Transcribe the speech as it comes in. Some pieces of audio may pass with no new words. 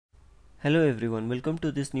Hello everyone, welcome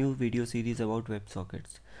to this new video series about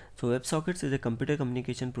WebSockets. So WebSockets is a computer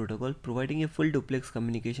communication protocol providing a full duplex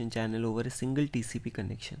communication channel over a single TCP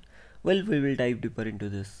connection. Well, we will dive deeper into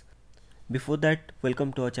this. Before that,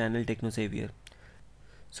 welcome to our channel Techno Saviour.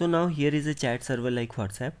 So now here is a chat server like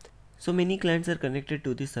WhatsApp. So many clients are connected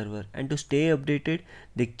to the server, and to stay updated,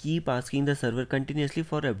 they keep asking the server continuously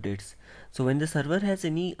for updates. So when the server has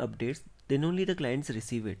any updates, then only the clients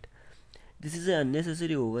receive it. This is an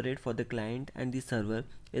unnecessary overhead for the client and the server,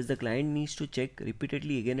 as the client needs to check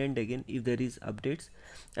repeatedly again and again if there is updates,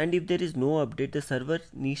 and if there is no update, the server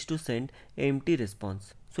needs to send an empty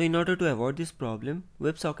response. So in order to avoid this problem,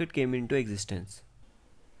 WebSocket came into existence.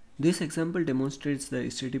 This example demonstrates the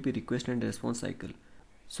HTTP request and response cycle.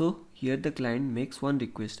 So here the client makes one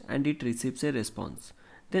request and it receives a response.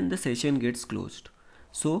 Then the session gets closed.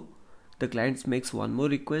 So the client makes one more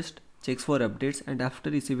request, checks for updates, and after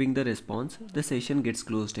receiving the response, the session gets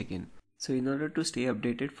closed again. So in order to stay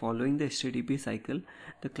updated following the HTTP cycle,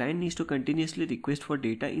 the client needs to continuously request for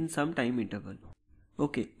data in some time interval.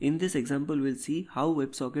 Okay, in this example we'll see how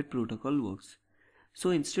WebSocket protocol works. So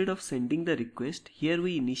instead of sending the request, here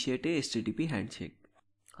we initiate a HTTP handshake.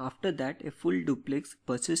 After that, a full duplex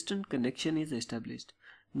persistent connection is established.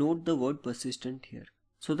 Note the word persistent here.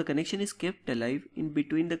 So the connection is kept alive in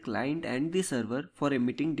between the client and the server for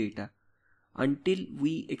emitting data until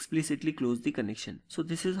we explicitly close the connection. So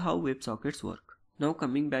this is how WebSockets work. Now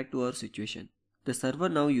coming back to our situation. The server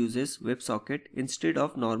now uses WebSocket instead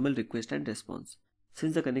of normal request and response.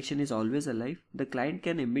 Since the connection is always alive, the client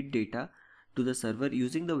can emit data to the server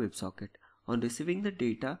using the WebSocket. On receiving the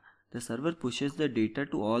data, the server pushes the data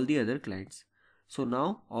to all the other clients. So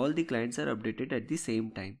now all the clients are updated at the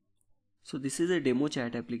same time. So this is a demo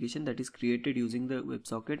chat application that is created using the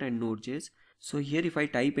WebSocket and node.js. So here if I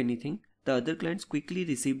type anything, the other clients quickly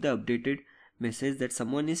receive the updated message that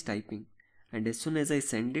someone is typing. And as soon as I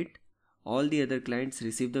send it, all the other clients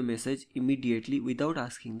receive the message immediately without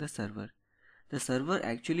asking the server. The server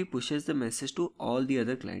actually pushes the message to all the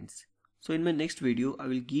other clients. So in my next video, I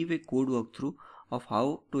will give a code walkthrough of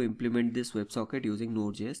how to implement this WebSocket using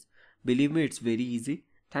node.js. Believe me, it's very easy.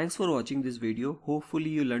 Thanks for watching this video. Hopefully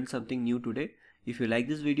you learned something new today. If you like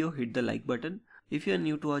this video, hit the like button. If you are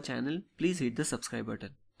new to our channel, please hit the subscribe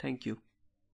button. Thank you.